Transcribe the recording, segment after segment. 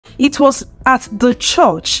It was at the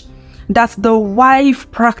church that the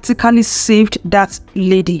wife practically saved that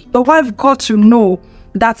lady. The wife got to know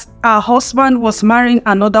that her husband was marrying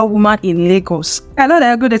another woman in Lagos. Hello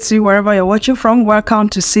there, good to see you wherever you're watching from. Welcome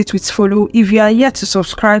to Sit with Follow. If you are yet to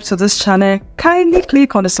subscribe to this channel, kindly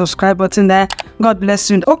click on the subscribe button there. God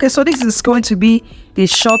bless you. Okay, so this is going to be a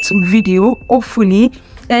short video, hopefully,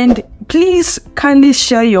 and please kindly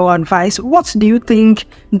share your advice. What do you think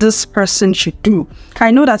this person should do?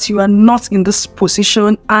 I know that you are not in this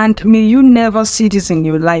position, and may you never see this in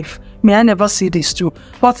your life. May I never see this too.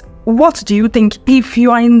 But what do you think? If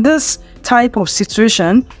you are in this type of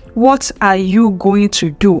situation, what are you going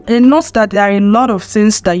to do? And not that there are a lot of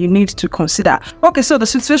things that you need to consider. Okay, so the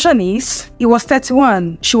situation is, he was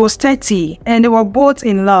 31, she was 30, and they were both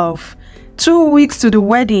in love. 2 weeks to the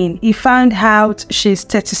wedding, he found out she's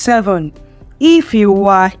 37. If you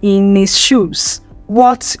were in his shoes,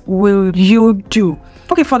 what will you do?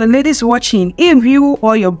 Okay, for the ladies watching, if you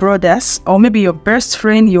or your brothers, or maybe your best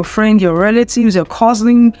friend, your relatives, your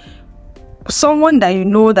cousin, someone that you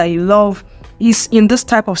know that you love is in this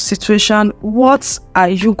type of situation, what are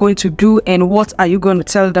you going to do and what are you going to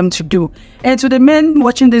tell them to do? And to the men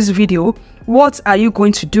watching this video, what are you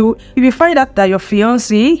going to do if you find out that your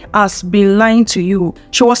fiancé has been lying to you?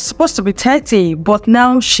 She was supposed to be 30, but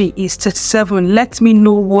now she is 37. Let me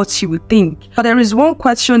know what you would think. But there is one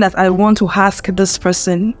question that I want to ask this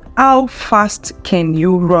person. How fast can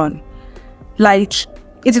you run? Like,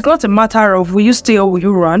 it is not a matter of will you stay or will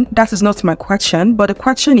you run. That is not my question. But the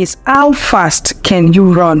question is, how fast can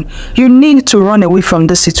you run? You need to run away from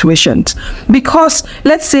this situation. Because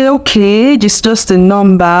let's say, okay, it's just a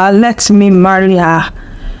number. Let me marry her.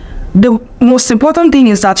 The most important thing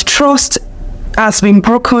is that trust has been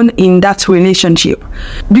broken in that relationship.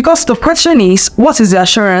 Because the question is, what is the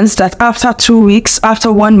assurance that after 2 weeks, after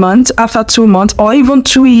 1 month, after 2 months, or even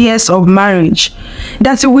 2 years of marriage,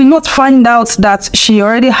 that you will not find out that she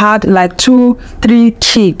already had like 2-3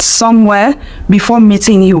 kids somewhere before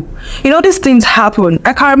meeting you? You know, these things happen.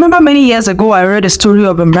 I can remember many years ago, I read a story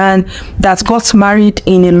of a man that got married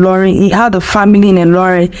in Ilorin. He had a family in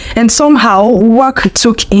Ilorin, and somehow work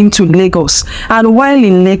took him to Lagos. And while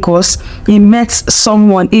in Lagos, he met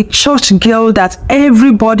someone, a church girl that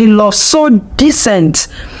everybody loves, so decent,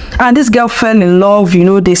 and this girl fell in love. You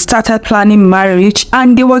know, they started planning marriage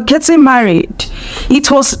and they were getting married.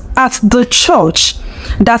 It was at the church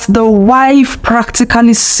that the wife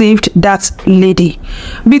practically saved that lady,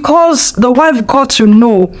 because the wife got to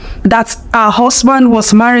know that her husband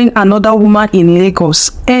was marrying another woman in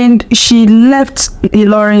Lagos, and she left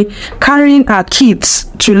Ilorin carrying her kids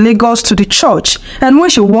to Lagos to the church, and when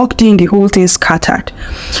she walked in, the whole thing scattered.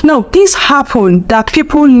 Now, this happened that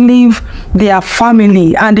people leave their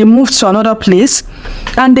family and they move to another place,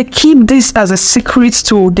 and they keep this as a secret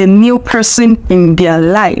to the new person in their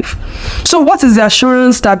life. So what is the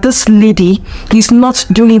assurance that this lady is not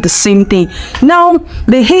doing the same thing? Now,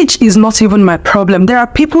 the age is not even my problem. There are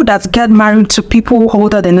people that get married to people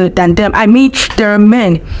older than them. I mean, there are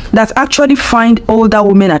men that actually find older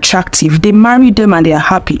women attractive. They marry them and they are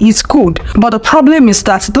happy. It's good. But the problem is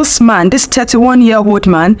that this man, this 31-year-old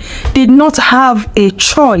man, did not have a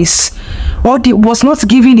choice, or was not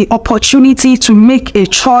given the opportunity to make a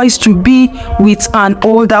choice to be with an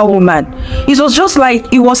older woman. It was just like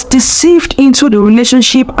he was deceived into the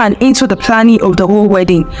relationship and into the planning of the whole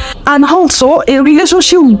wedding. And also, a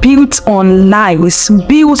relationship built on lies,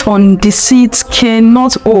 built on deceit,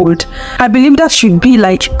 cannot hold. I believe that should be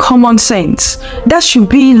like common sense. That should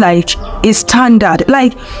be like a standard.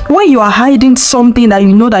 Like, when you are hiding something that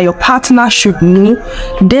you know that your partner should know,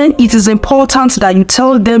 then it is important that you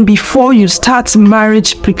tell them before you start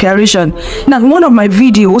marriage preparation. Now, in one of my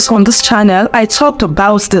videos on this channel, I talked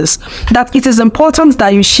about this, that it is important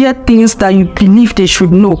that you share things that you believe they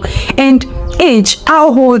should know. And age,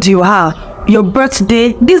 how old you are, your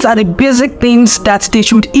birthday, these are the basic things that they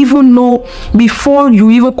should even know before you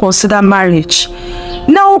even consider marriage.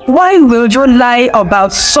 Now, why will you lie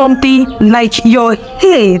about something like your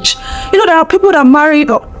age? You know, there are people that marry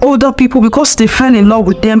older people because they fell in love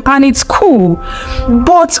with them, and it's cool.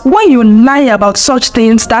 But when you lie about such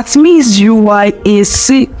things, that means you are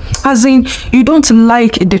as in you don't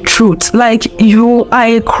like the truth. Like, you are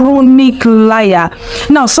a chronic liar.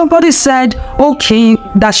 Now, somebody said, okay,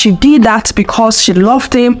 that she did that because she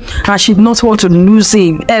loved him and she did not want to lose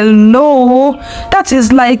him. Hello, that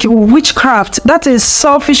is like witchcraft. That is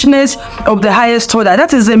selfishness of the highest order.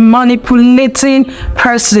 That is a manipulating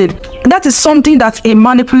person. That is something that a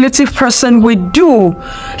manipulative person would do.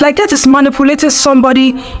 Like, that is manipulating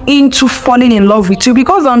somebody into falling in love with you,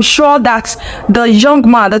 because I'm sure that the young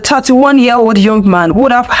man, the 31-year-old young man,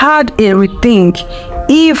 would have had a rethink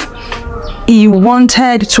if he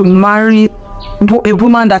wanted to marry a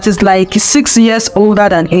woman that is like 6 years older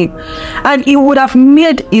than him, and he would have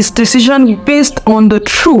made his decision based on the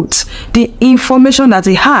truth, the information that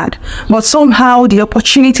he had. But somehow the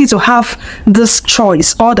opportunity to have this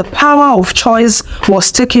choice, or the power of choice,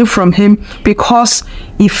 was taken from him because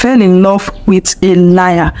he fell in love with a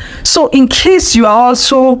liar. So in case you are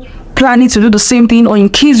also planning to do the same thing, or in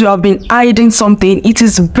case you have been hiding something, it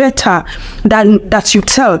is better that you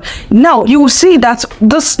tell. Now you will see that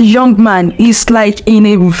this young man is like in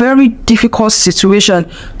a very difficult situation.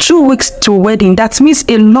 2 weeks to wedding, that means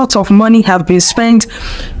a lot of money have been spent,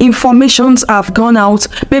 informations have gone out,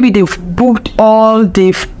 maybe they've booked all,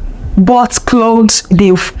 they've bought clothes,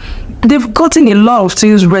 they've gotten a lot of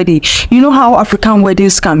things ready. You know how African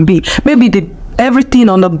weddings can be. Maybe everything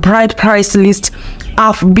on the bride price list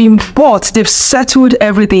have been bought, they've settled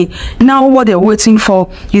everything. Now what they're waiting for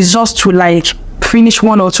is just to like finish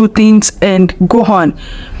 1 or 2 things and go on.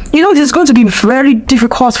 You know, it's going to be very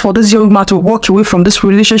difficult for this young man to walk away from this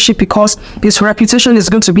relationship, because his reputation is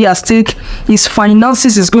going to be at stake, his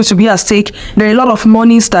finances is going to be at stake. There are a lot of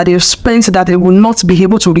monies that they've spent that they will not be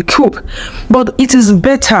able to recoup. But it is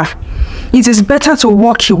better to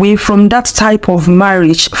walk away from that type of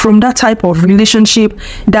marriage, from that type of relationship,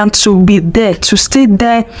 than to be there, to stay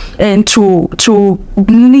there and to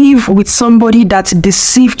live with somebody that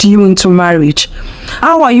deceived you into marriage.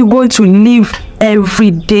 How are you going to live every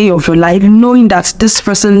day of your life knowing that this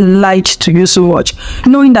person lied to you so much,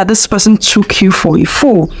 knowing that this person took you for a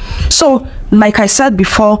fool? So like I said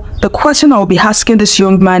before, the question I'll be asking this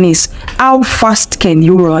young man is, how fast can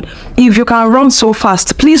you run? If you can run so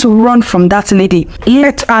fast, please run from that lady.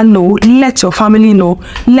 Let her know, let your family know,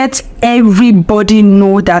 let everybody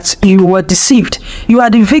know that you were deceived. You are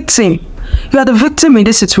the victim. You are the victim in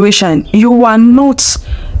this situation. You are not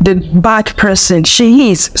the bad person.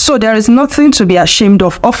 She is. So there is nothing to be ashamed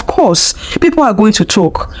of. Of course, people are going to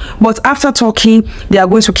talk, but after talking, they are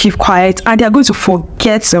going to keep quiet and they are going to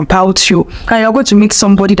forget about you, and you are going to meet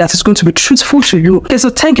somebody that is going to be truthful to you. Okay, so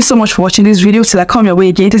thank you so much for watching this video. Till I come your way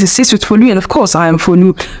again, this is Sis with Folu, and of course I am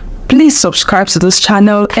Folu. Please subscribe to this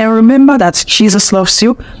channel and remember that Jesus loves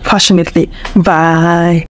you passionately. Bye.